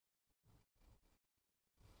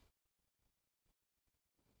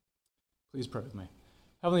Please pray with me.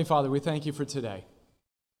 Heavenly Father, we thank you for today.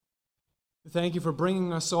 We thank you for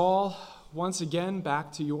bringing us all once again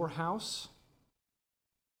back to your house.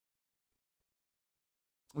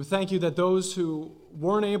 We thank you that those who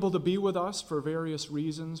weren't able to be with us for various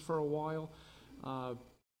reasons for a while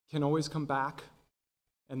can always come back,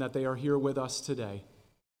 and that they are here with us today.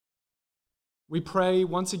 We pray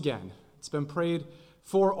once again. It's been prayed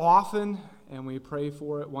for often, and we pray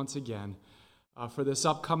for it once again. For this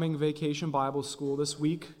upcoming Vacation Bible School this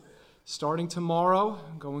week, starting tomorrow,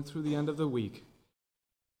 going through the end of the week.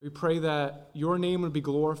 We pray that your name would be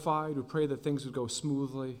glorified. We pray that things would go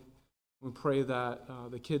smoothly. We pray that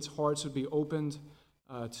the kids' hearts would be opened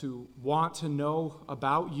to want to know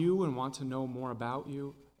about you and want to know more about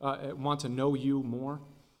you, want to know you more.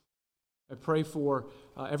 I pray for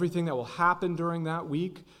everything that will happen during that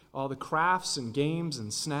week, all the crafts and games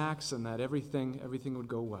and snacks, and that everything would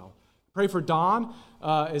go well. Pray for Don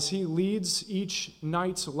as he leads each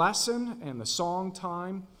night's lesson and the song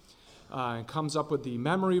time and comes up with the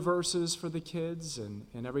memory verses for the kids and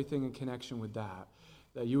everything in connection with that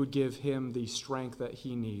you would give him the strength that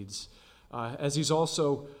he needs. As he's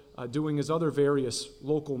also doing his other various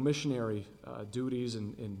local missionary duties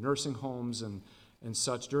in nursing homes and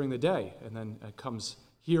such during the day, and then comes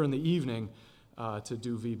here in the evening to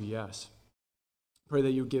do VBS. Pray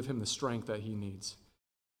that you give him the strength that he needs.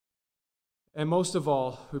 And most of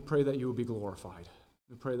all, we pray that you would be glorified.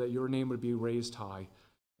 We pray that your name would be raised high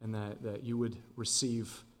and that you would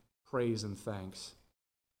receive praise and thanks.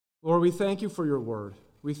 Lord, we thank you for your word.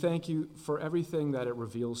 We thank you for everything that it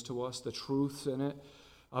reveals to us, the truths in it,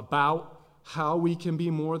 about how we can be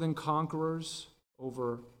more than conquerors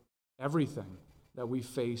over everything that we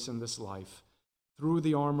face in this life, through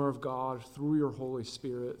the armor of God, through your Holy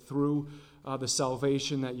Spirit, through the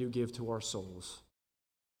salvation that you give to our souls.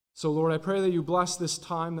 So, Lord, I pray that you bless this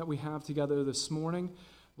time that we have together this morning.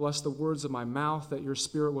 Bless the words of my mouth, that your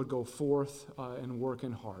Spirit would go forth and work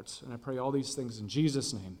in hearts. And I pray all these things in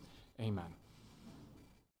Jesus' name. Amen.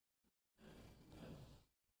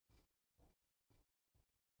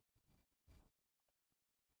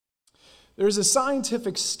 There's a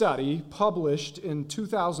scientific study published in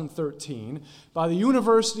 2013 by the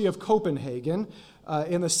University of Copenhagen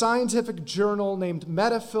in the scientific journal named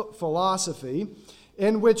Metaphilosophy,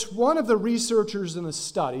 in which one of the researchers in the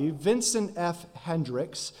study, Vincent F.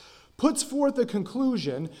 Hendricks, puts forth the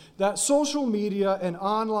conclusion that social media and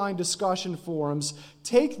online discussion forums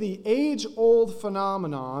take the age-old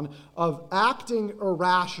phenomenon of acting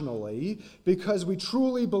irrationally because we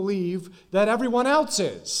truly believe that everyone else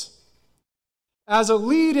is. As a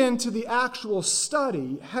lead-in to the actual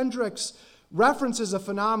study, Hendricks references a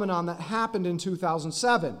phenomenon that happened in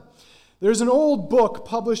 2007. There's an old book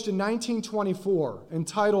published in 1924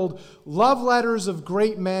 entitled Love Letters of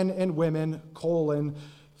Great Men and Women,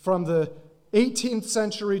 from the 18th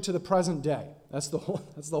century to the present day. That's the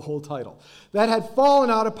whole title. That had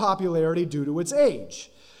fallen out of popularity due to its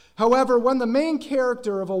age. However, when the main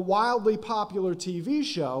character of a wildly popular TV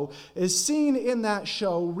show is seen in that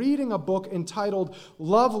show reading a book entitled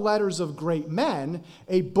Love Letters of Great Men,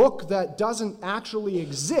 a book that doesn't actually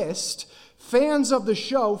exist, fans of the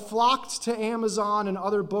show flocked to Amazon and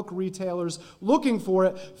other book retailers looking for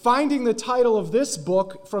it, finding the title of this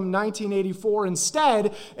book from 1984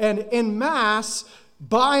 instead, and en masse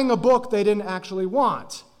buying a book they didn't actually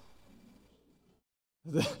want.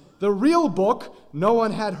 The real book, no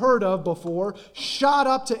one had heard of before, shot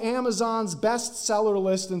up to Amazon's bestseller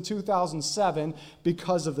list in 2007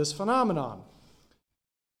 because of this phenomenon.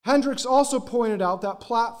 Hendricks also pointed out that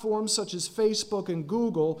platforms such as Facebook and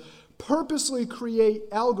Google purposely create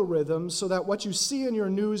algorithms so that what you see in your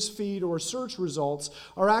news feed or search results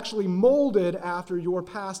are actually molded after your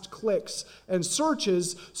past clicks and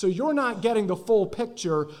searches, so you're not getting the full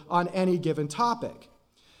picture on any given topic.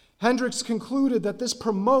 Hendricks concluded that this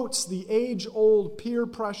promotes the age-old peer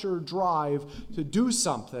pressure drive to do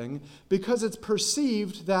something because it's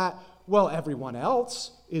perceived that, well, everyone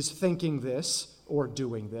else is thinking this or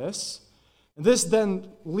doing this. This then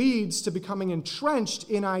leads to becoming entrenched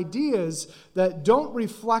in ideas that don't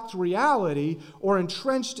reflect reality or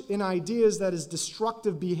entrenched in ideas that is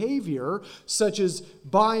destructive behavior, such as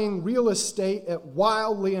buying real estate at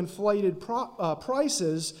wildly inflated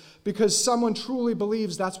prices because someone truly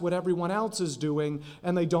believes that's what everyone else is doing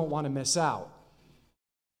and they don't want to miss out.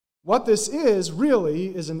 What this is really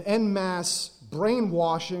is an en masse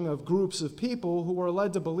brainwashing of groups of people who are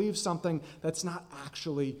led to believe something that's not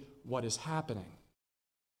actually what is happening.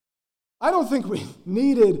 I don't think we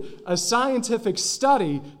needed a scientific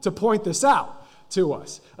study to point this out. to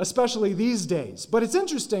us, especially these days. But it's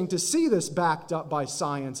interesting to see this backed up by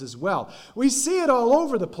science as well. We see it all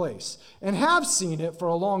over the place and have seen it for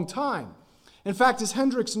a long time. In fact, as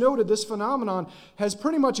Hendricks noted, this phenomenon has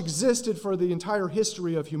pretty much existed for the entire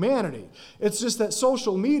history of humanity. It's just that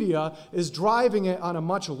social media is driving it on a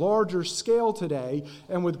much larger scale today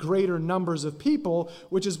and with greater numbers of people,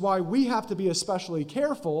 which is why we have to be especially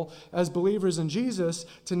careful as believers in Jesus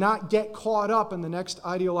to not get caught up in the next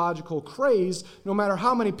ideological craze, no matter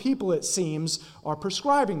how many people it seems are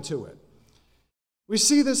prescribing to it. We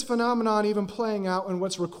see this phenomenon even playing out in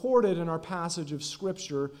what's recorded in our passage of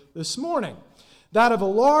Scripture this morning. That of a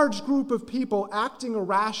large group of people acting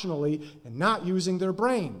irrationally and not using their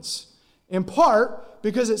brains. In part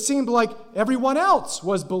because it seemed like everyone else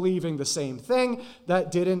was believing the same thing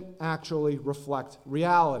that didn't actually reflect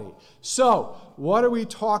reality. So, what are we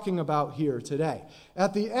talking about here today?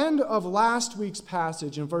 At the end of last week's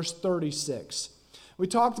passage in verse 36, we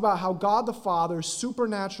talked about how God the Father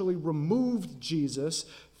supernaturally removed Jesus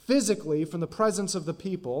physically from the presence of the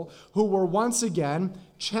people who were once again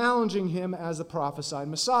challenging him as the prophesied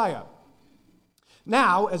Messiah.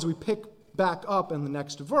 Now, as we pick back up in the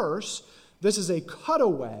next verse, this is a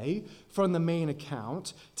cutaway from the main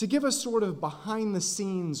account to give us sort of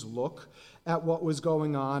behind-the-scenes look at what was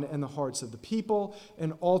going on in the hearts of the people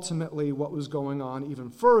and ultimately what was going on even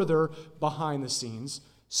further behind the scenes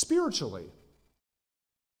spiritually.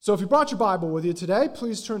 So if you brought your Bible with you today,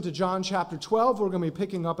 please turn to John chapter 12. We're going to be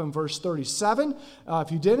picking up in verse 37.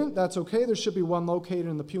 If you didn't, that's okay. There should be one located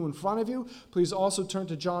in the pew in front of you. Please also turn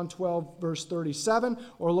to John 12, verse 37,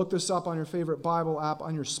 or look this up on your favorite Bible app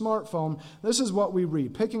on your smartphone. This is what we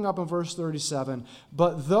read, picking up in verse 37.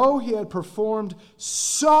 But though he had performed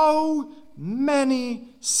so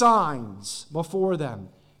many signs before them,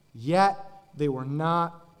 yet they were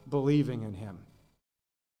not believing in him.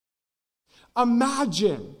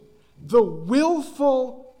 Imagine the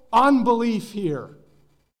willful unbelief here.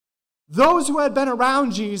 Those who had been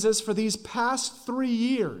around Jesus for these past 3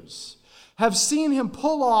 years have seen him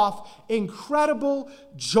pull off incredible,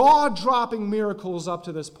 jaw-dropping miracles up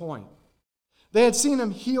to this point. They had seen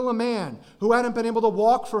him heal a man who hadn't been able to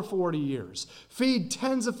walk for 40 years, feed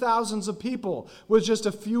tens of thousands of people with just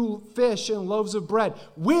a few fish and loaves of bread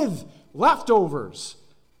with leftovers.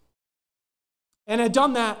 And had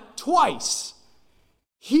done that twice.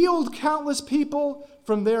 Healed countless people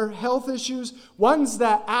from their health issues, ones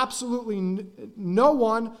that absolutely no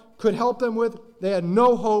one could help them with. They had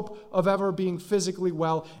no hope of ever being physically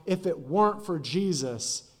well if it weren't for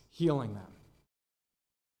Jesus healing them.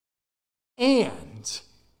 And,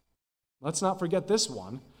 let's not forget this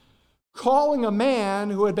one, calling a man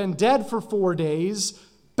who had been dead for 4 days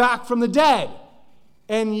back from the dead.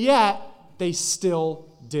 And yet, they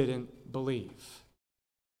still didn't believe.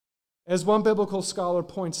 As one biblical scholar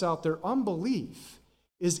points out, their unbelief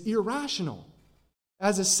is irrational,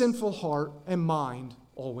 as a sinful heart and mind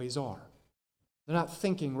always are. They're not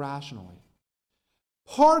thinking rationally.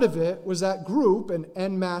 Part of it was that group and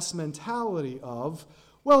en masse mentality of,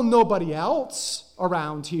 well, nobody else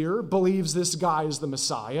around here believes this guy is the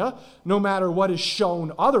Messiah, no matter what is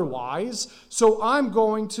shown otherwise, so I'm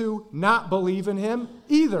going to not believe in him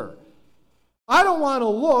either. I don't want to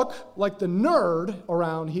look like the nerd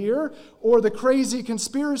around here or the crazy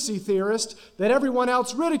conspiracy theorist that everyone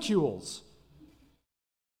else ridicules.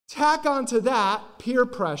 Tack onto that peer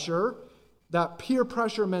pressure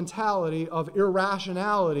mentality of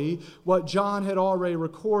irrationality, what John had already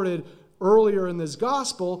recorded earlier in this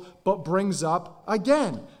gospel, but brings up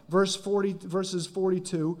again, verses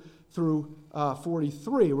 42 through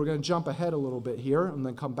 43. We're going to jump ahead a little bit here and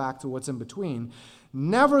then come back to what's in between.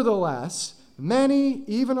 Nevertheless, many,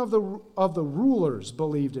 even of the rulers,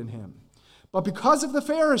 believed in him. But because of the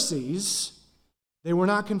Pharisees, they were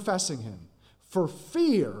not confessing him, for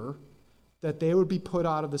fear that they would be put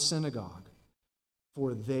out of the synagogue.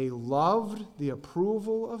 For they loved the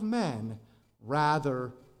approval of men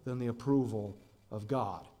rather than the approval of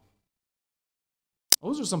God.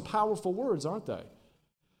 Those are some powerful words, aren't they?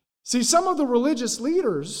 See, some of the religious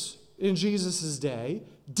leaders in Jesus' day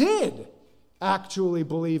did actually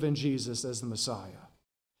believe in Jesus as the Messiah.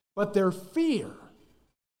 But their fear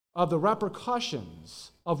of the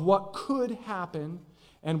repercussions of what could happen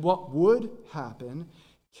and what would happen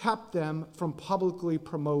kept them from publicly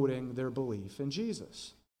promoting their belief in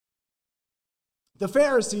Jesus. The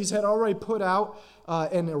Pharisees had already put out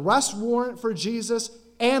an arrest warrant for Jesus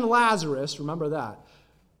and Lazarus, remember that,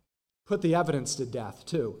 put the evidence to death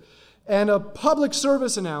too, and a public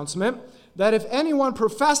service announcement that if anyone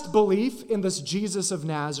professed belief in this Jesus of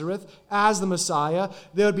Nazareth as the Messiah,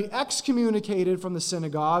 they would be excommunicated from the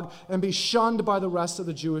synagogue and be shunned by the rest of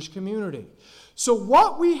the Jewish community. So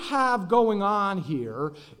what we have going on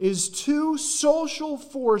here is two social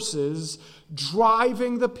forces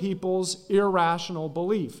driving the people's irrational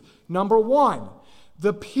belief. Number one,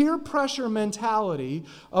 the peer pressure mentality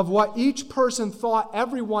of what each person thought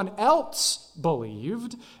everyone else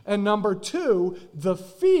believed. And number two, the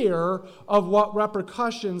fear of what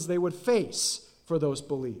repercussions they would face for those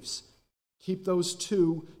beliefs. Keep those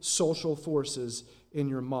two social forces in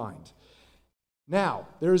your mind. Now,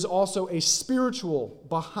 there is also a spiritual,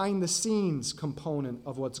 behind-the-scenes component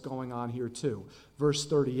of what's going on here too. Verse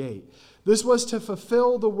 38. This was to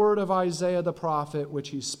fulfill the word of Isaiah the prophet, which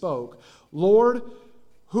he spoke. Lord,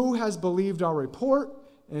 who has believed our report,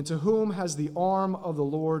 and to whom has the arm of the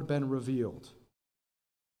Lord been revealed?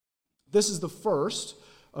 This is the first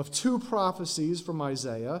of two prophecies from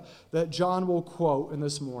Isaiah that John will quote in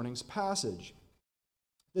this morning's passage.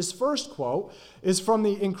 This first quote is from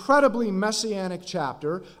the incredibly messianic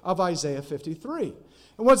chapter of Isaiah 53.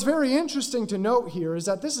 And what's very interesting to note here is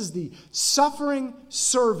that this is the suffering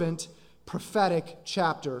servant prophetic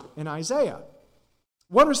chapter in Isaiah.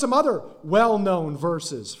 What are some other well-known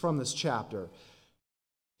verses from this chapter?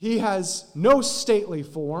 He has no stately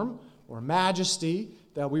form or majesty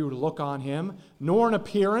that we would look on him, nor an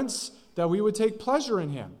appearance that we would take pleasure in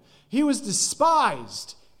him. He was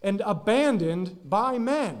despised and abandoned by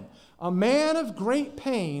men, a man of great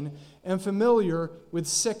pain and familiar with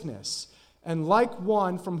sickness. And like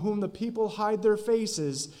one from whom the people hide their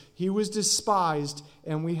faces, he was despised,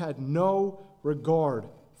 and we had no regard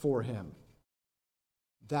for him.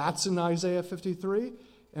 That's in Isaiah 53.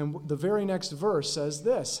 And the very next verse says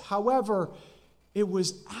this, however, it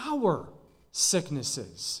was our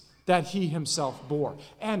sicknesses that he himself bore,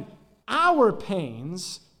 and our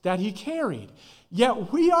pains that he carried.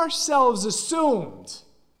 Yet we ourselves assumed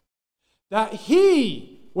that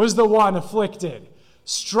he was the one afflicted,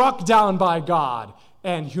 struck down by God,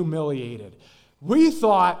 and humiliated. We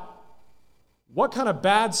thought, what kind of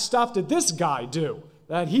bad stuff did this guy do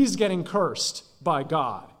that he's getting cursed by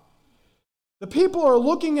God? The people are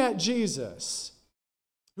looking at Jesus,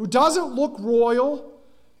 who doesn't look royal,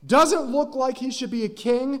 doesn't look like he should be a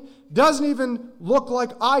king, doesn't even look like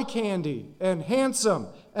eye candy and handsome,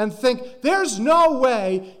 and think, there's no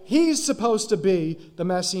way he's supposed to be the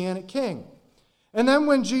Messianic king. And then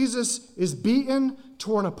when Jesus is beaten,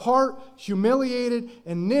 torn apart, humiliated,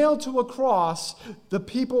 and nailed to a cross, the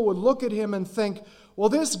people would look at him and think, well,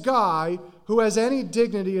 this guy who has any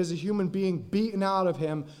dignity as a human being beaten out of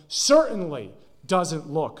him certainly doesn't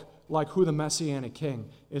look like who the Messianic king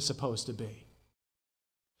is supposed to be.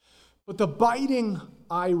 But the biting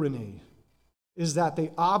irony is that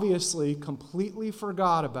they obviously completely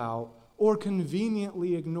forgot about or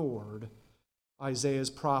conveniently ignored Isaiah's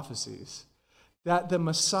prophecies that the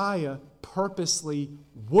Messiah purposely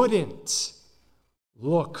wouldn't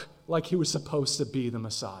look like he was supposed to be the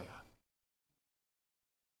Messiah.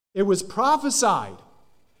 It was prophesied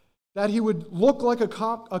that he would look like a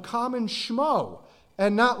common schmo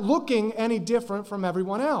and not looking any different from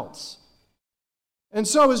everyone else. And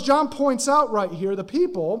so, as John points out right here, the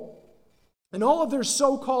people, in all of their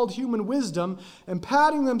so-called human wisdom and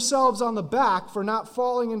patting themselves on the back for not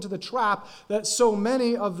falling into the trap that so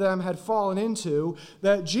many of them had fallen into,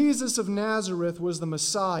 that Jesus of Nazareth was the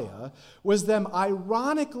Messiah, was them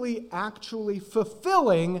ironically actually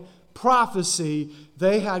fulfilling prophecy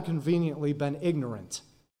they had conveniently been ignorant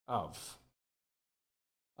of.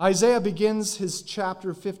 Isaiah begins his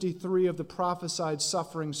chapter 53 of the prophesied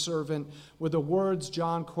suffering servant with the words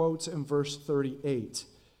John quotes in verse 38.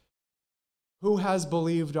 Who has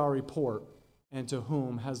believed our report, and to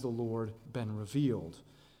whom has the Lord been revealed?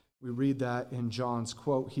 We read that in John's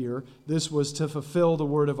quote here. This was to fulfill the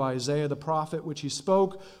word of Isaiah the prophet, which he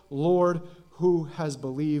spoke, Lord, who has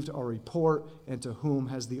believed our report, and to whom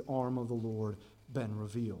has the arm of the Lord been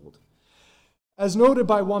revealed? As noted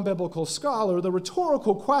by one biblical scholar, the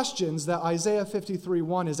rhetorical questions that Isaiah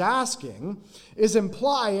 53:1 is asking is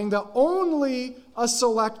implying that only a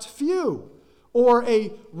select few or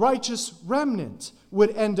a righteous remnant would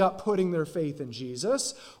end up putting their faith in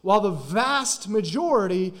Jesus, while the vast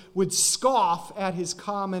majority would scoff at his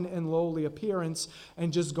common and lowly appearance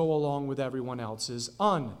and just go along with everyone else's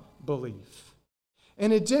unbelief.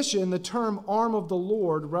 In addition, the term arm of the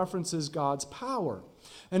Lord references God's power.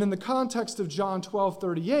 And in the context of John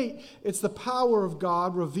 12:38, it's the power of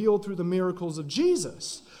God revealed through the miracles of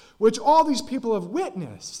Jesus, which all these people have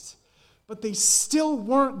witnessed. But they still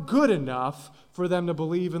weren't good enough for them to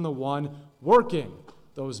believe in the one working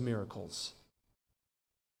those miracles.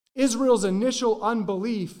 Israel's initial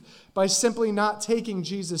unbelief by simply not taking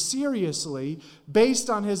Jesus seriously based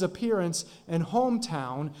on his appearance and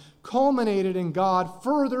hometown culminated in God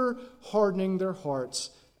further hardening their hearts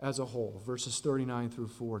as a whole. Verses 39 through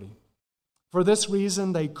 40. For this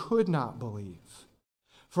reason they could not believe.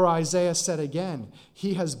 For Isaiah said again,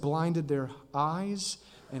 he has blinded their eyes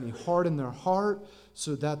and he hardened their heart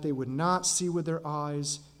so that they would not see with their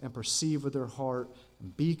eyes and perceive with their heart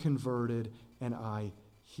and be converted, and I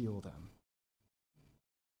heal them.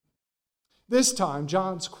 This time,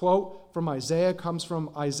 John's quote from Isaiah comes from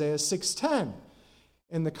Isaiah 6:10.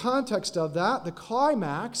 In the context of that, the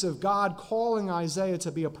climax of God calling Isaiah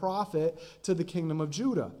to be a prophet to the kingdom of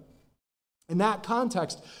Judah. In that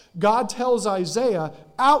context, God tells Isaiah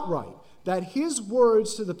outright that his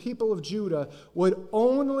words to the people of Judah would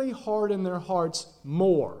only harden their hearts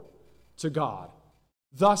more to God,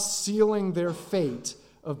 thus sealing their fate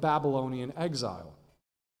of Babylonian exile.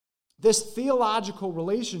 This theological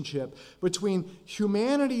relationship between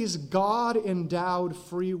humanity's God-endowed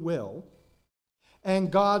free will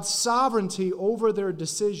and God's sovereignty over their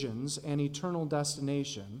decisions and eternal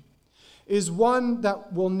destination is one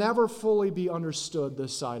that will never fully be understood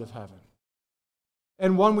this side of heaven,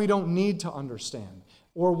 and one we don't need to understand,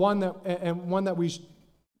 or one that we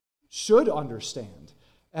should understand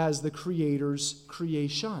as the Creator's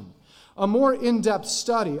creation. A more in-depth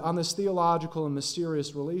study on this theological and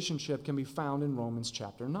mysterious relationship can be found in Romans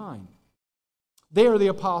chapter 9. There, the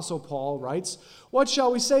Apostle Paul writes, "What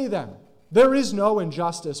shall we say then? There is no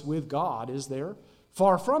injustice with God, is there?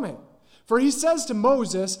 Far from it. For he says to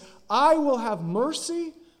Moses, I will have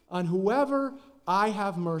mercy on whoever I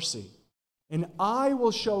have mercy, and I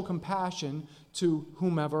will show compassion to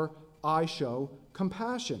whomever I show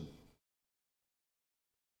compassion."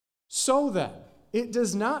 So then, it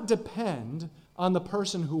does not depend on the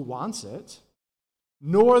person who wants it,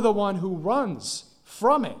 nor the one who runs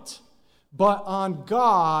from it, but on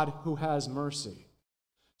God who has mercy.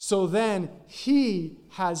 So then, he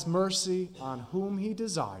has mercy on whom he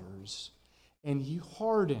desires, and he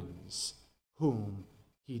hardens whom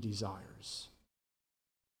he desires.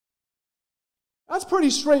 That's pretty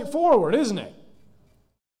straightforward, isn't it?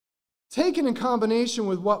 Taken in combination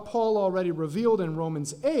with what Paul already revealed in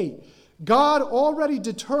Romans 8, God already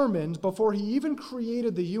determined before he even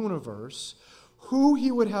created the universe who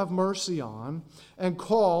he would have mercy on and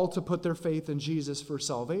call to put their faith in Jesus for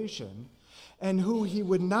salvation, and who he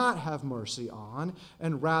would not have mercy on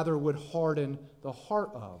and rather would harden the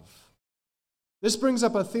heart of. This brings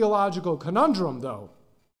up a theological conundrum, though.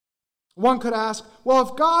 One could ask, well,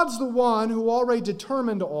 if God's the one who already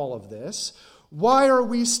determined all of this, why are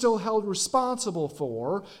we still held responsible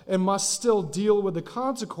for and must still deal with the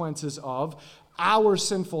consequences of our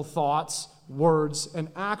sinful thoughts, words, and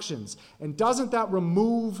actions? And doesn't that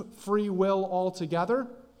remove free will altogether?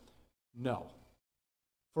 No.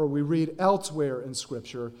 For we read elsewhere in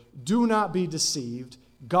Scripture, "Do not be deceived,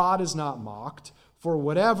 God is not mocked, for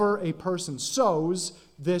whatever a person sows,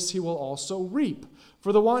 this he will also reap.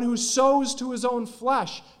 For the one who sows to his own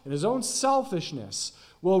flesh and his own selfishness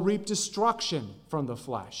will reap destruction from the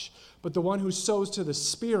flesh. But the one who sows to the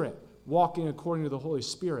Spirit, walking according to the Holy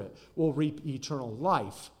Spirit, will reap eternal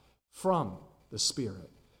life from the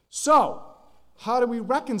Spirit." So, how do we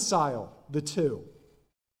reconcile the two?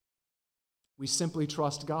 We simply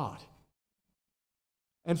trust God.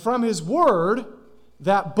 And from his word,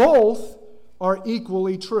 that both are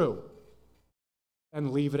equally true.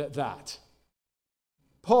 And leave it at that.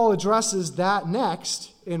 Paul addresses that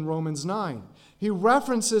next in Romans 9. He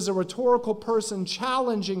references a rhetorical person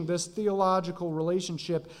challenging this theological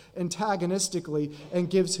relationship antagonistically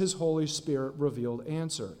and gives his Holy Spirit revealed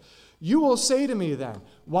answer. You will say to me then,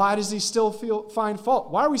 why does he still find fault?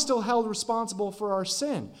 Why are we still held responsible for our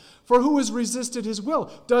sin? For who has resisted his will?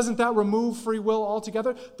 Doesn't that remove free will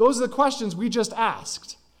altogether? Those are the questions we just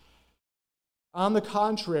asked. On the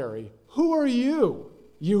contrary, who are you,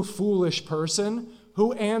 you foolish person,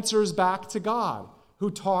 who answers back to God, who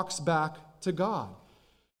talks back to God?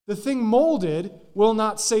 The thing molded will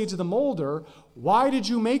not say to the molder, "Why did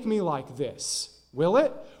you make me like this?" Will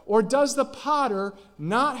it? Or does the potter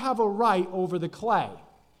not have a right over the clay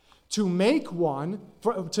to make from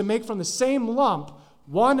the same lump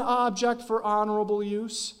one object for honorable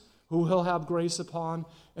use, who he'll have grace upon,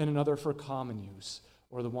 and another for common use,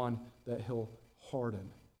 or the one that he'll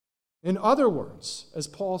harden? In other words, as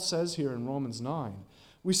Paul says here in Romans 9,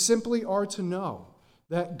 we simply are to know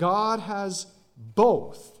that God has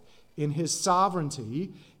both, in his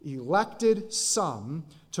sovereignty, elected some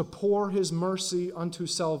to pour his mercy unto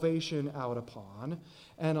salvation out upon,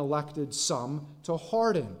 and elected some to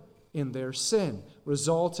harden in their sin,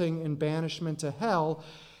 resulting in banishment to hell,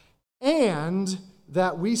 and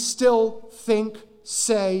that we still think,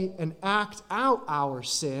 say, and act out our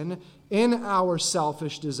sin in our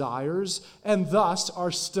selfish desires, and thus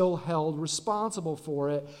are still held responsible for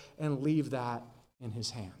it, and leave that in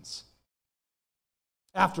his hands.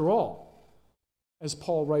 After all, as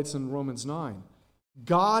Paul writes in Romans 9,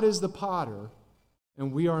 God is the potter,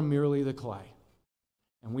 and we are merely the clay.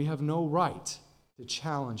 And we have no right to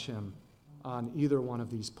challenge him on either one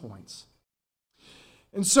of these points.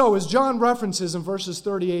 And so, as John references in verses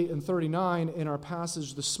 38 and 39 in our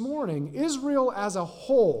passage this morning, Israel as a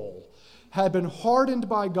whole had been hardened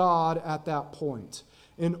by God at that point,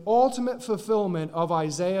 in ultimate fulfillment of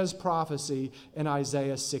Isaiah's prophecy in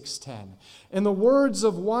Isaiah 6:10. In the words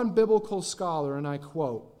of one biblical scholar, and I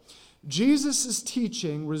quote, Jesus'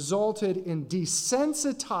 teaching resulted in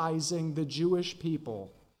desensitizing the Jewish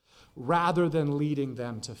people rather than leading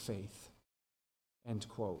them to faith. End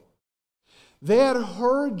quote. They had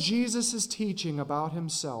heard Jesus' teaching about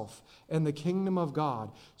himself and the kingdom of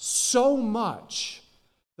God so much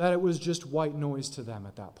that it was just white noise to them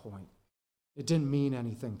at that point. It didn't mean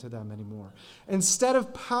anything to them anymore. Instead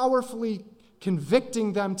of powerfully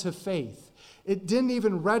convicting them to faith, it didn't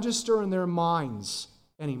even register in their minds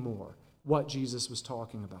anymore what Jesus was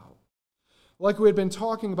talking about. Like we had been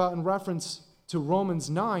talking about in reference to Romans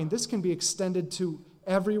 9, this can be extended to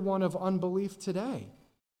everyone of unbelief today.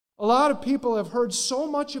 A lot of people have heard so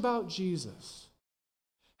much about Jesus,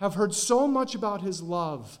 have heard so much about his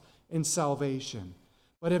love and salvation,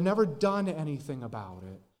 but have never done anything about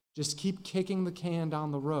it. Just keep kicking the can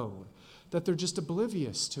down the road, that they're just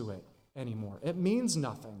oblivious to it anymore. It means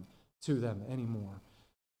nothing to them anymore.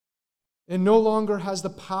 It no longer has the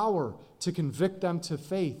power to convict them to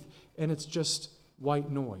faith, and it's just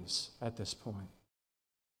white noise at this point.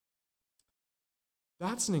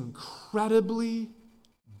 That's an incredibly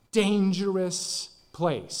dangerous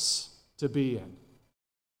place to be in.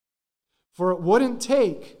 For it wouldn't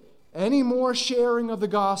take any more sharing of the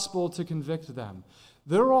gospel to convict them.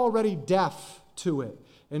 They're already deaf to it,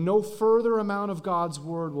 and no further amount of God's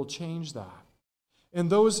word will change that. In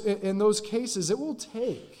those cases, it will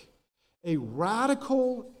take a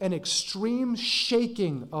radical and extreme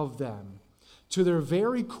shaking of them to their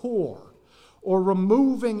very core, or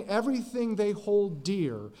removing everything they hold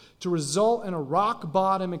dear to result in a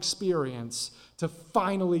rock-bottom experience to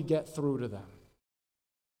finally get through to them.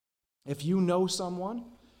 If you know someone,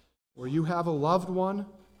 or you have a loved one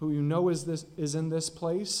who you know is in this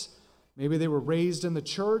place, maybe they were raised in the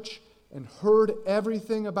church and heard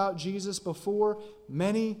everything about Jesus before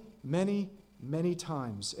many, many, many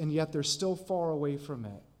times, and yet they're still far away from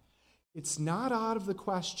it. It's not out of the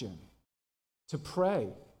question to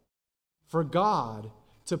pray for God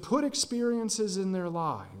to put experiences in their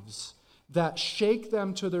lives that shake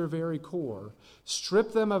them to their very core,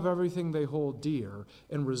 strip them of everything they hold dear,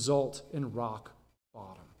 and result in rock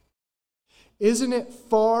bottom. Isn't it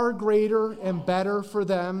far greater and better for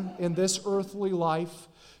them in this earthly life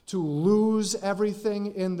to lose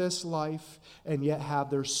everything in this life and yet have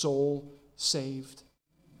their soul saved?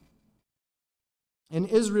 In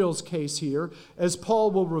Israel's case here, as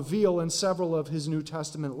Paul will reveal in several of his New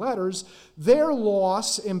Testament letters, their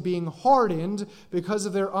loss in being hardened because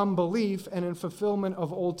of their unbelief and in fulfillment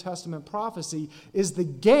of Old Testament prophecy is the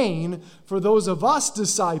gain for those of us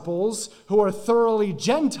disciples who are thoroughly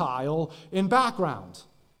Gentile in background.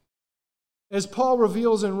 As Paul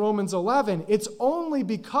reveals in Romans 11, it's only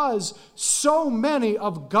because so many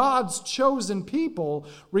of God's chosen people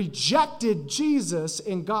rejected Jesus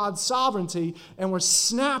in God's sovereignty and were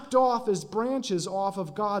snapped off as branches off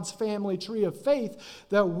of God's family tree of faith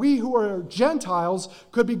that we who are Gentiles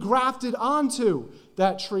could be grafted onto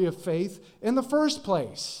that tree of faith in the first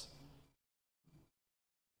place.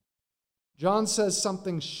 John says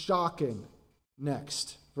something shocking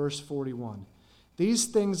next, verse 41. These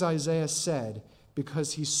things Isaiah said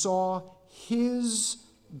because he saw his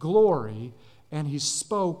glory and he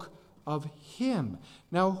spoke of him.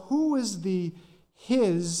 Now, who is the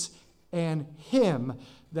his and him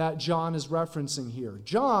that John is referencing here?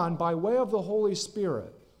 John, by way of the Holy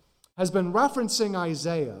Spirit, has been referencing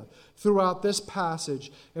Isaiah throughout this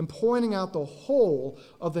passage and pointing out the whole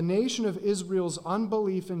of the nation of Israel's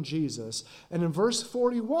unbelief in Jesus. And in verse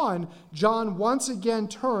 41, John once again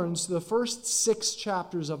turns to the first 6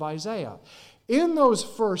 chapters of Isaiah. In those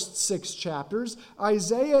first 6 chapters,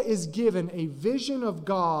 Isaiah is given a vision of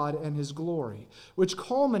God and his glory, which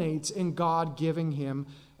culminates in God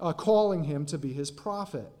calling him to be his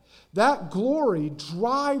prophet. That glory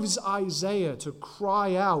drives Isaiah to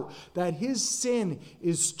cry out that his sin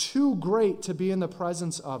is too great to be in the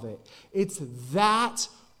presence of it. It's that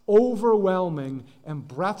overwhelming and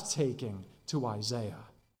breathtaking to Isaiah.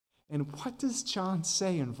 And what does John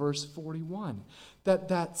say in verse 41?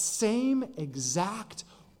 That same exact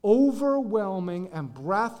overwhelming and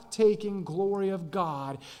breathtaking glory of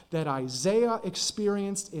God that Isaiah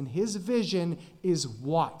experienced in his vision is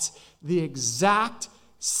what? The exact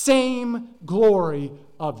same glory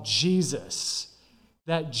of Jesus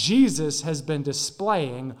that Jesus has been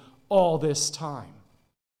displaying all this time.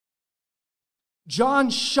 John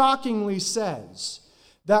shockingly says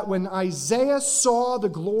that when Isaiah saw the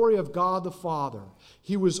glory of God the Father,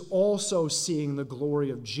 he was also seeing the glory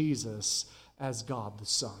of Jesus as God the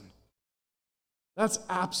Son. That's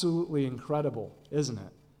absolutely incredible, isn't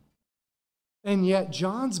it? And yet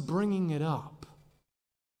John's bringing it up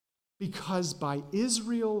because by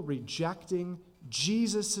Israel rejecting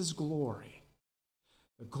Jesus' glory,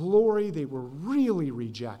 the glory they were really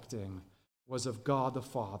rejecting was of God the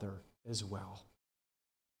Father as well.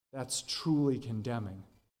 That's truly condemning,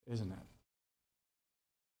 isn't it?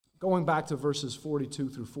 Going back to verses 42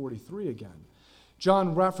 through 43 again,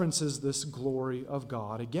 John references this glory of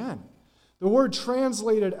God again. The word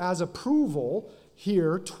translated as approval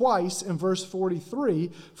here twice in verse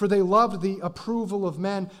 43, for they loved the approval of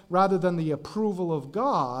men rather than the approval of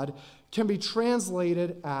God, can be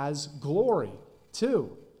translated as glory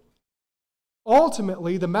too.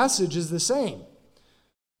 Ultimately, the message is the same.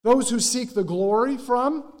 Those who seek the glory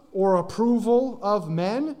from or approval of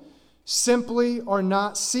men simply are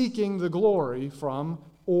not seeking the glory from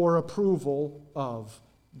or approval of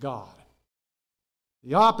God.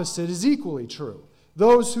 The opposite is equally true.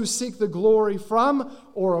 Those who seek the glory from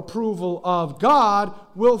or approval of God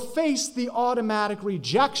will face the automatic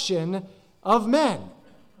rejection of men.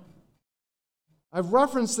 I've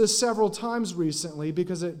referenced this several times recently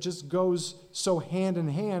because it just goes so hand in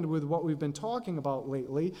hand with what we've been talking about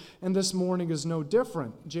lately, and this morning is no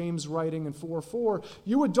different. James writing in 4:4,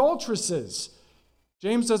 "You adulteresses."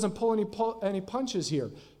 James doesn't pull any punches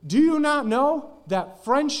here. "Do you not know that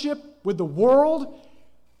friendship with the world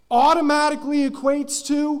automatically equates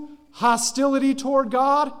to hostility toward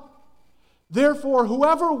God? Therefore,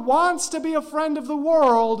 whoever wants to be a friend of the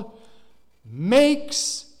world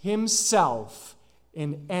makes himself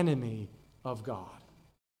an enemy of God."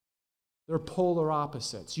 They're polar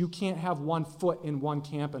opposites. You can't have one foot in one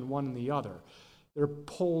camp and one in the other. They're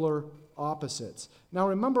polar opposites. Now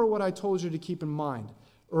remember what I told you to keep in mind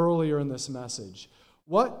earlier in this message.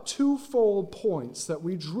 What twofold points that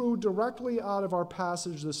we drew directly out of our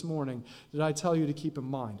passage this morning did I tell you to keep in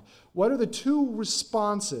mind? What are the two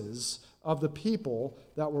responses of the people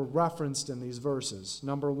that were referenced in these verses?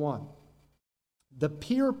 Number one, the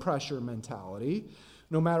peer pressure mentality,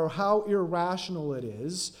 no matter how irrational it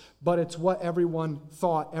is, but it's what everyone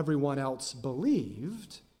thought everyone else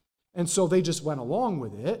believed, and so they just went along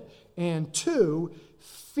with it. And two,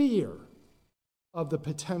 fear of the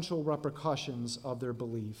potential repercussions of their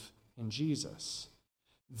belief in Jesus.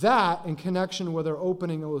 That, in connection with our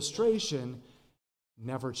opening illustration,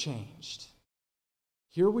 never changed.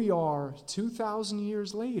 Here we are 2,000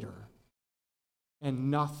 years later,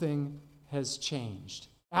 and nothing has changed.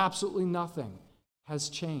 Absolutely nothing has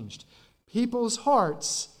changed. People's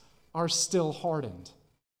hearts are still hardened.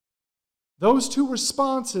 Those two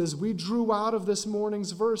responses we drew out of this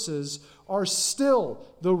morning's verses are still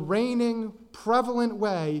the reigning, prevalent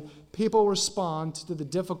way people respond to the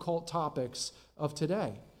difficult topics of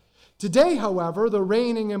today. Today, however, the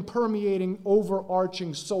reigning and permeating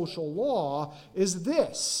overarching social law is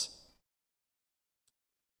this: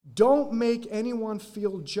 don't make anyone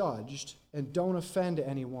feel judged and don't offend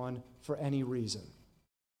anyone for any reason.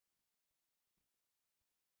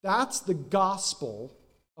 That's the gospel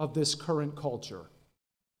of this current culture.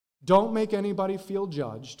 Don't make anybody feel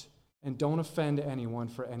judged and don't offend anyone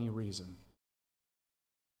for any reason.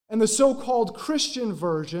 And the so-called Christian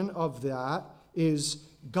version of that is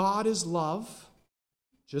God is love,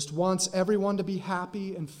 just wants everyone to be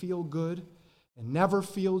happy and feel good and never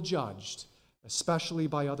feel judged, especially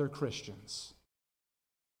by other Christians.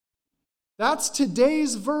 That's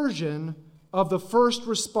today's version of the first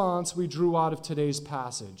response we drew out of today's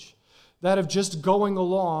passage. That of just going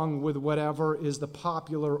along with whatever is the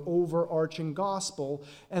popular overarching gospel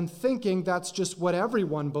and thinking that's just what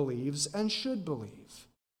everyone believes and should believe.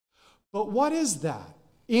 But what is that?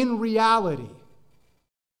 In reality,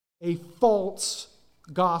 a false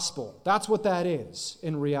gospel. That's what that is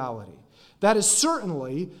in reality. That is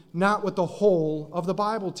certainly not what the whole of the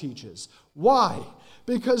Bible teaches. Why?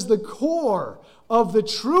 Because the core of the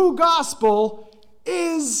true gospel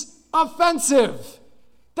is offensive.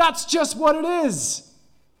 That's just what it is.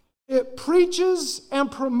 It preaches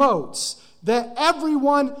and promotes that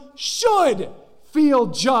everyone should feel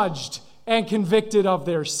judged and convicted of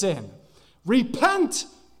their sin. Repent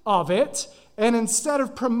of it, and instead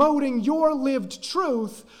of promoting your lived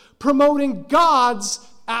truth, promoting God's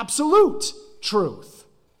absolute truth.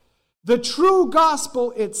 The true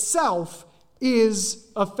gospel itself is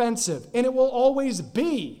offensive, and it will always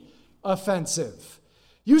be offensive.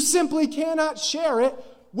 You simply cannot share it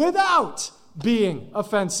without being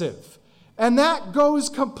offensive. And that goes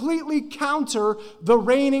completely counter the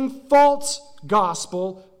reigning false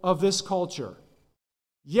gospel of this culture.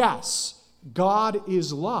 Yes, God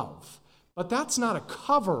is love, but that's not a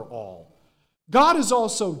cover-all. God is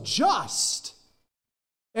also just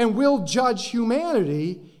and will judge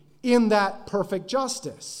humanity in that perfect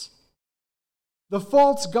justice. The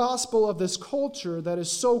false gospel of this culture that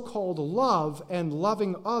is so-called love and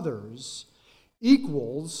loving others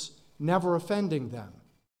equals never offending them.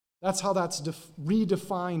 That's how that's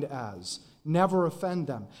redefined as, never offend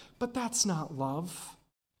them. But that's not love.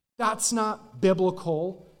 That's not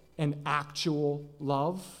biblical and actual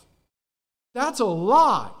love. That's a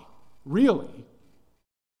lie, really.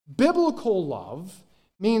 Biblical love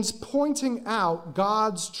means pointing out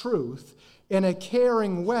God's truth in a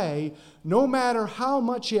caring way, no matter how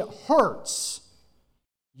much it hurts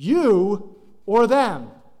you or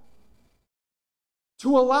them.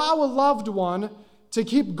 To allow a loved one to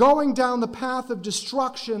keep going down the path of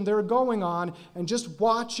destruction they're going on and just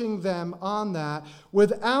watching them on that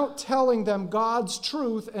without telling them God's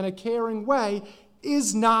truth in a caring way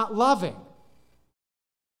is not loving.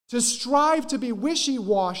 To strive to be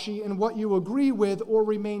wishy-washy in what you agree with or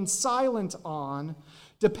remain silent on,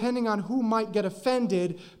 depending on who might get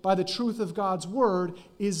offended by the truth of God's word,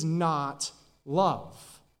 is not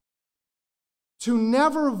love. To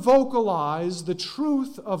never vocalize the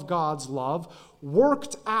truth of God's love,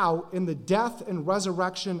 worked out in the death and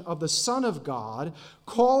resurrection of the Son of God,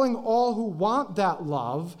 calling all who want that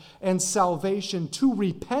love and salvation to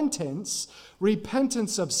repentance,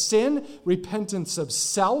 repentance of sin, repentance of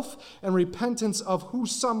self, and repentance of who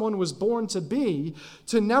someone was born to be,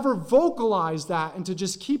 to never vocalize that and to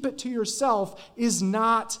just keep it to yourself is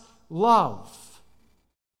not love.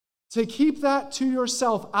 To keep that to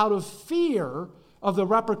yourself out of fear of the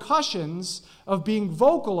repercussions of being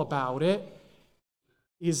vocal about it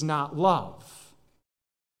is not love.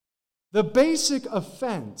 The basic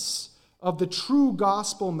offense of the true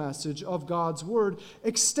gospel message of God's word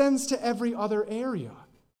extends to every other area.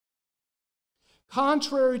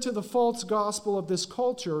 Contrary to the false gospel of this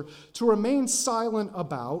culture, to remain silent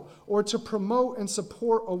about or to promote and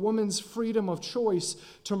support a woman's freedom of choice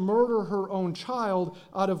to murder her own child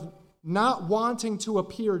out of not wanting to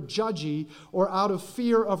appear judgy or out of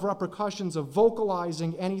fear of repercussions of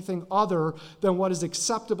vocalizing anything other than what is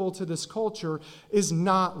acceptable to this culture is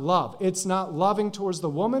not love. It's not loving towards the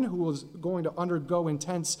woman who is going to undergo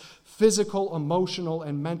intense physical, emotional,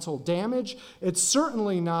 and mental damage. It's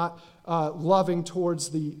certainly not loving towards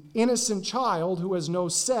the innocent child who has no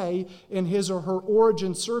say in his or her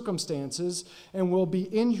origin circumstances and will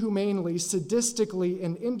be inhumanely, sadistically,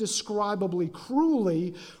 and indescribably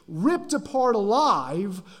cruelly ripped apart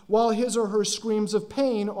alive while his or her screams of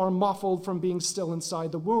pain are muffled from being still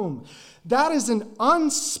inside the womb. That is an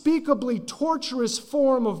unspeakably torturous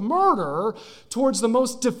form of murder towards the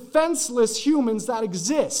most defenseless humans that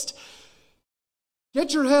exist.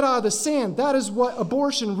 Get your head out of the sand. That is what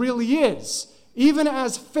abortion really is. Even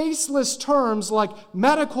as faceless terms like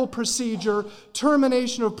medical procedure,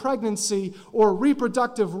 termination of pregnancy, or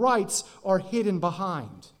reproductive rights are hidden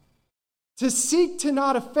behind. To seek to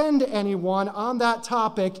not offend anyone on that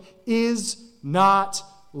topic is not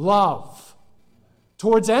love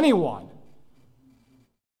towards anyone.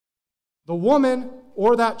 The woman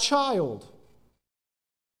or that child.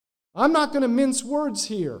 I'm not going to mince words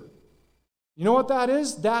here. You know what that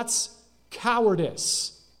is? That's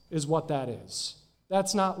cowardice, is what that is.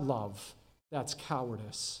 That's not love. That's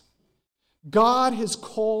cowardice. God has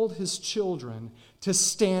called his children to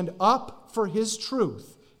stand up for his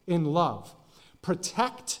truth in love,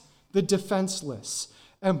 protect the defenseless,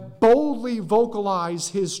 and boldly vocalize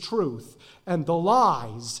his truth and the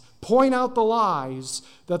lies, point out the lies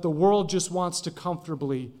that the world just wants to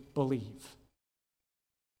comfortably believe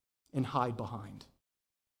and hide behind.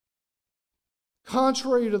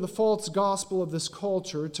 Contrary to the false gospel of this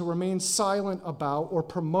culture, to remain silent about or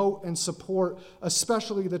promote and support,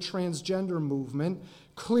 especially the transgender movement,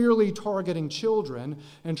 clearly targeting children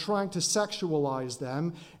and trying to sexualize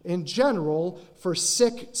them, in general, for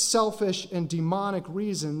sick, selfish, and demonic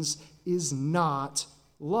reasons, is not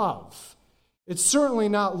love. It's certainly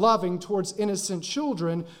not loving towards innocent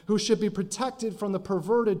children who should be protected from the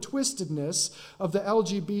perverted twistedness of the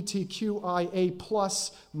LGBTQIA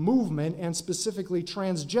plus movement, and specifically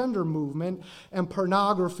transgender movement, and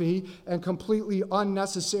pornography, and completely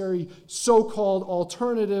unnecessary so-called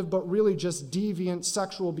alternative but really just deviant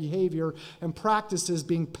sexual behavior and practices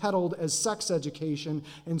being peddled as sex education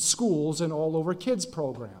in schools and all over kids'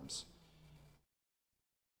 programs.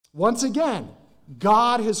 Once again,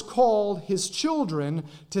 God has called his children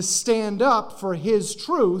to stand up for his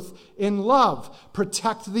truth in love,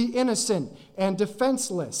 protect the innocent and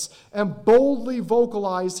defenseless, and boldly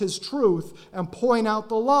vocalize his truth and point out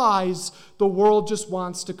the lies the world just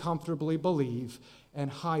wants to comfortably believe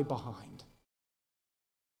and hide behind.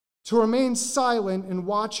 To remain silent and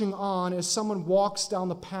watching on as someone walks down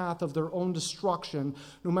the path of their own destruction,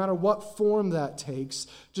 no matter what form that takes,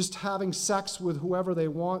 just having sex with whoever they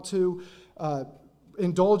want to,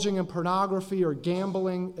 indulging in pornography or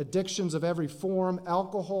gambling, addictions of every form,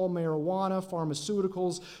 alcohol, marijuana,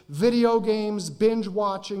 pharmaceuticals, video games, binge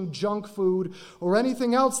watching, junk food, or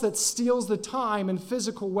anything else that steals the time and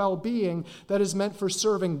physical well-being that is meant for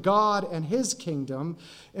serving God and his kingdom,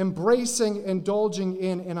 embracing, indulging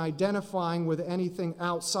in, and identifying with anything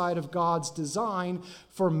outside of God's design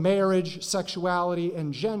for marriage, sexuality,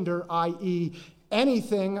 and gender, i.e.,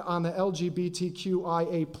 anything on the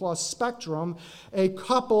LGBTQIA plus spectrum, a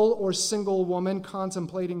couple or single woman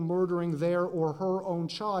contemplating murdering their or her own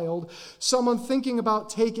child, someone thinking about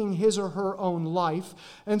taking his or her own life,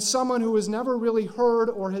 and someone who has never really heard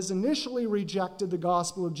or has initially rejected the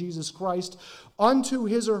gospel of Jesus Christ unto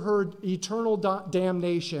his or her eternal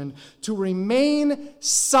damnation, to remain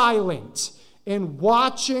silent in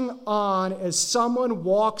watching on as someone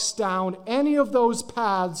walks down any of those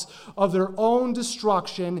paths of their own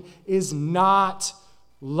destruction is not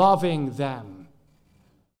loving them.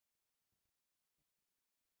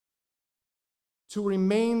 To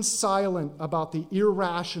remain silent about the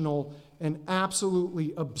irrational and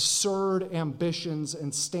absolutely absurd ambitions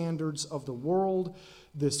and standards of the world,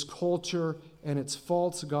 this culture, and its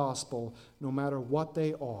false gospel, no matter what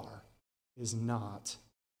they are, is not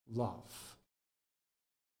love.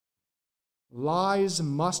 Lies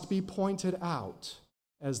must be pointed out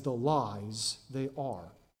as the lies they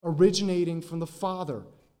are, originating from the father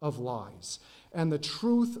of lies. And the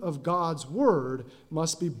truth of God's word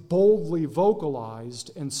must be boldly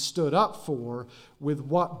vocalized and stood up for with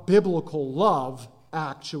what biblical love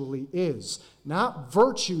actually is. Not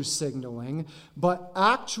virtue signaling, but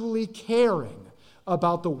actually caring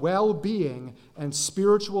about the well-being and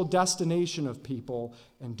spiritual destination of people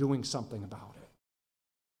and doing something about it.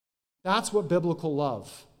 That's what biblical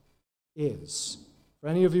love is. For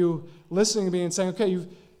any of you listening to me and saying, okay, you've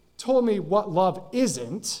told me what love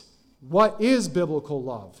isn't, what is biblical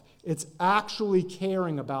love? It's actually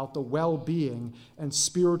caring about the well-being and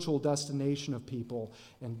spiritual destination of people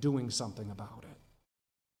and doing something about it.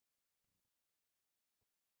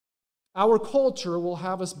 Our culture will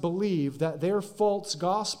have us believe that their false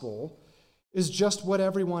gospel is just what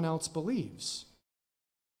everyone else believes,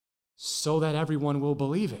 so that everyone will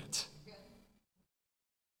believe it.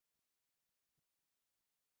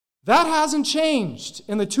 That hasn't changed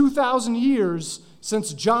in the 2,000 years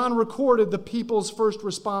since John recorded the people's first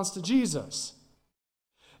response to Jesus.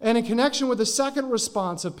 And in connection with the second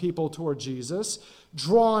response of people toward Jesus,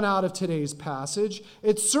 drawn out of today's passage,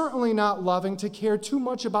 it's certainly not loving to care too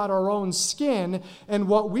much about our own skin and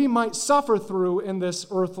what we might suffer through in this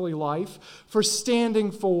earthly life for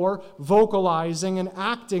standing for, vocalizing, and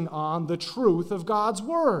acting on the truth of God's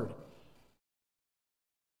word.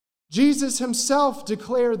 Jesus himself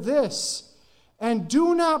declared this, and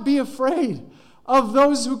do not be afraid of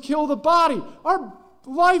those who kill the body. Our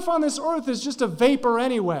life on this earth is just a vapor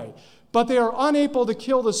anyway, but they are unable to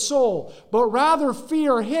kill the soul, but rather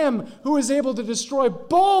fear him who is able to destroy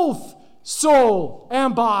both soul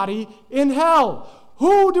and body in hell.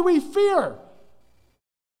 Who do we fear?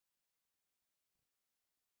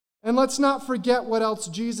 And let's not forget what else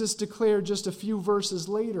Jesus declared just a few verses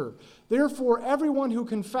later. Therefore, everyone who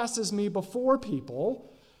confesses me before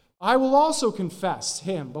people, I will also confess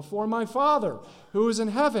him before my Father who is in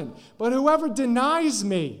heaven. But whoever denies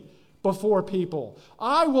me before people,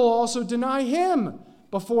 I will also deny him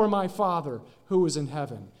before my Father who is in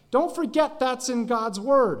heaven. Don't forget that's in God's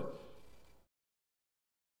word.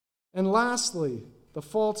 And lastly, the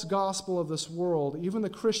false gospel of this world, even the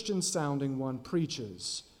Christian-sounding one,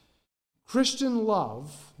 preaches. Christian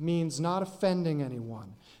love means not offending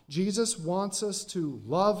anyone. Jesus wants us to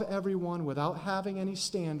love everyone without having any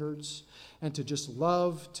standards and to just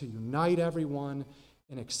love, to unite everyone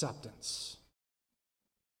in acceptance.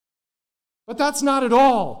 But that's not at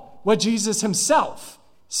all what Jesus himself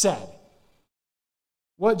said.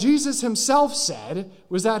 What Jesus himself said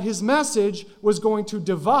was that his message was going to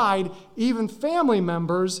divide even family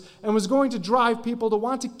members and was going to drive people to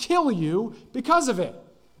want to kill you because of it.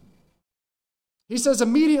 He says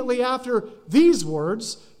immediately after these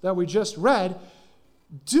words that we just read,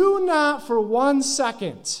 "Do not for 1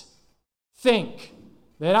 second think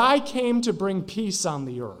that I came to bring peace on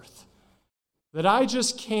the earth, that I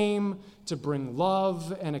just came to bring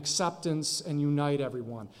love and acceptance and unite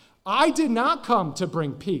everyone. I did not come to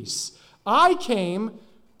bring peace. I came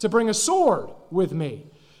to bring a sword with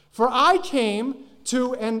me. For I came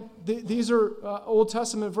to," and these are Old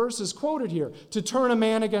Testament verses quoted here, "to turn a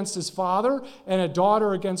man against his father, and a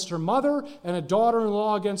daughter against her mother, and a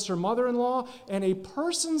daughter-in-law against her mother-in-law, and a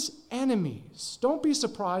person's enemies," don't be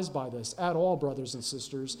surprised by this at all, brothers and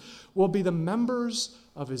sisters, "will be the members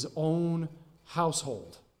of his own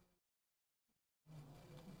household."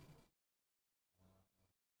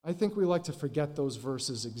 I think we like to forget those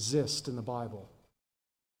verses exist in the Bible.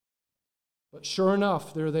 But sure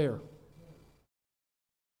enough, they're there.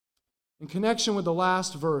 In connection with the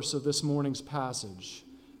last verse of this morning's passage,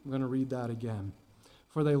 I'm going to read that again.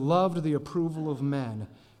 "For they loved the approval of men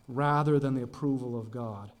rather than the approval of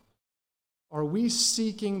God." Are we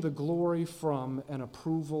seeking the glory from and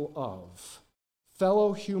approval of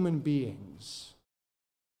fellow human beings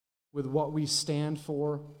with what we stand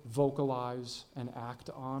for, vocalize, and act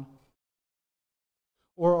on?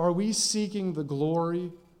 Or are we seeking the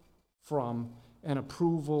glory from and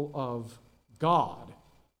approval of God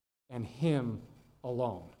and Him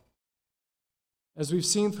alone? As we've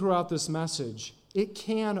seen throughout this message, it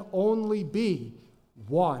can only be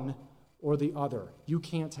one or the other. You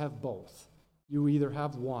can't have both. You either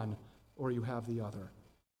have one or you have the other.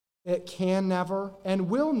 It can never and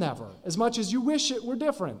will never, as much as you wish it were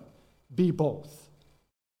different, be both.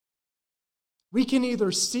 We can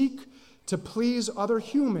either seek to please other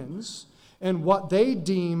humans and what they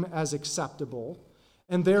deem as acceptable,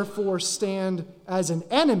 and therefore stand as an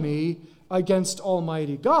enemy against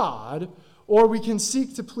Almighty God, or we can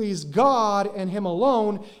seek to please God and Him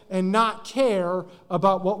alone and not care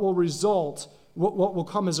about what will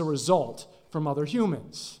come as a result from other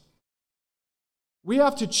humans. We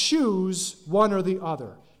have to choose one or the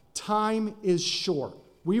other. Time is short.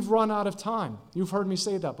 We've run out of time. You've heard me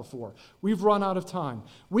say that before. We've run out of time.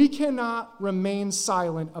 We cannot remain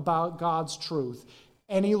silent about God's truth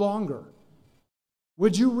any longer.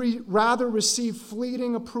 Would you rather receive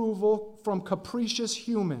fleeting approval from capricious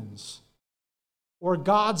humans or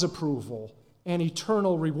God's approval and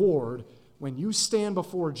eternal reward when you stand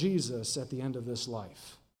before Jesus at the end of this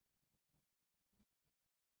life?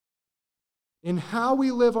 In how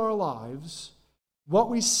we live our lives,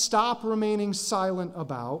 what we stop remaining silent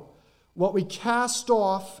about, what we cast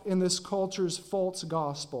off in this culture's false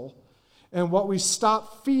gospel, and what we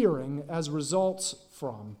stop fearing as results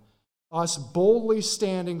from us boldly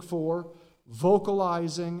standing for,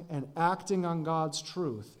 vocalizing, and acting on God's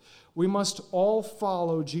truth, we must all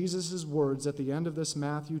follow Jesus' words at the end of this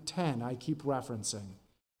Matthew 10 I keep referencing.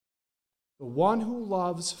 "The one who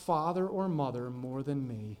loves father or mother more than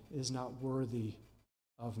me is not worthy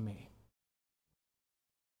of me.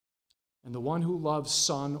 And the one who loves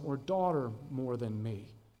son or daughter more than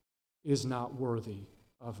me is not worthy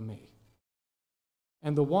of me.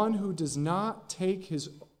 And the one who does not take his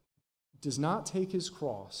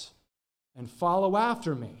cross and follow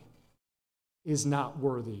after me is not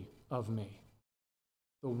worthy of me.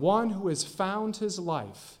 The one who has found his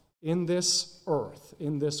life in this earth,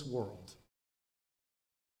 in this world,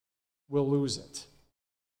 will lose it.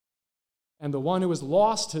 And the one who has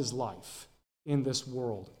lost his life in this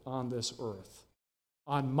world, on this earth,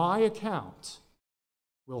 on my account,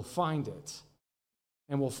 will find it,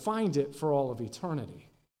 and will find it for all of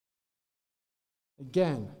eternity."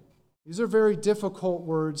 Again, these are very difficult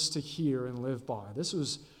words to hear and live by. This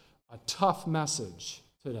was a tough message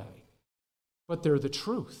today, but they're the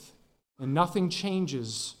truth, and nothing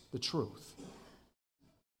changes the truth.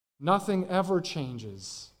 Nothing ever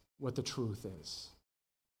changes what the truth is.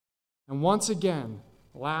 And once again,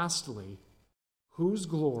 lastly, whose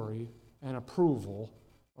glory and approval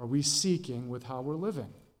are we seeking with how we're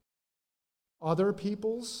living? Other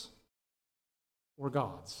people's or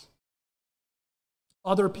God's?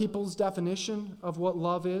 other people's definition of what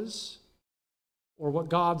love is, or what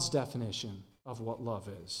God's definition of what love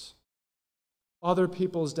is. Other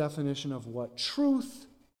people's definition of what truth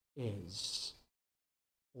is,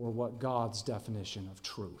 or what God's definition of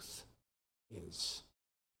truth is.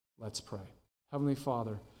 Let's pray. Heavenly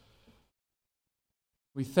Father,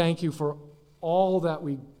 we thank you for all that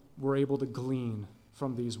we were able to glean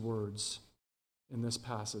from these words in this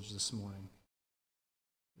passage this morning.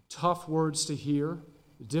 Tough words to hear,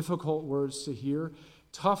 difficult words to hear,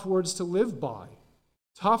 tough words to live by,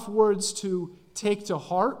 tough words to take to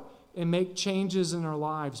heart and make changes in our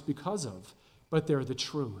lives because of, but they're the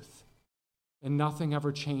truth. And nothing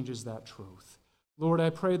ever changes that truth. Lord, I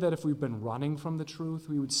pray that if we've been running from the truth,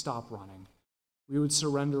 we would stop running. We would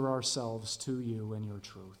surrender ourselves to you and your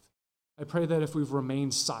truth. I pray that if we've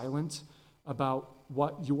remained silent about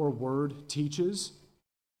what your word teaches,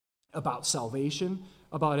 about salvation,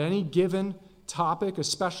 about any given topic,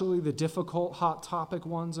 especially the difficult, hot topic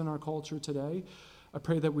ones in our culture today, I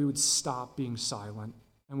pray that we would stop being silent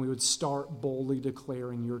and we would start boldly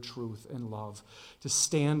declaring your truth and love to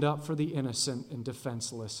stand up for the innocent and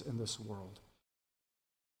defenseless in this world,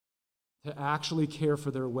 to actually care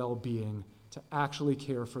for their well-being, to actually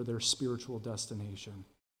care for their spiritual destination.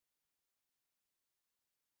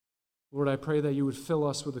 Lord, I pray that you would fill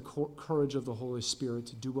us with the courage of the Holy Spirit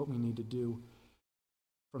to do what we need to do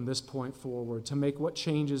from this point forward, to make what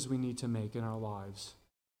changes we need to make in our lives,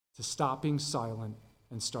 to stop being silent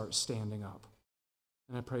and start standing up.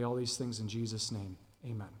 And I pray all these things in Jesus' name.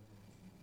 Amen.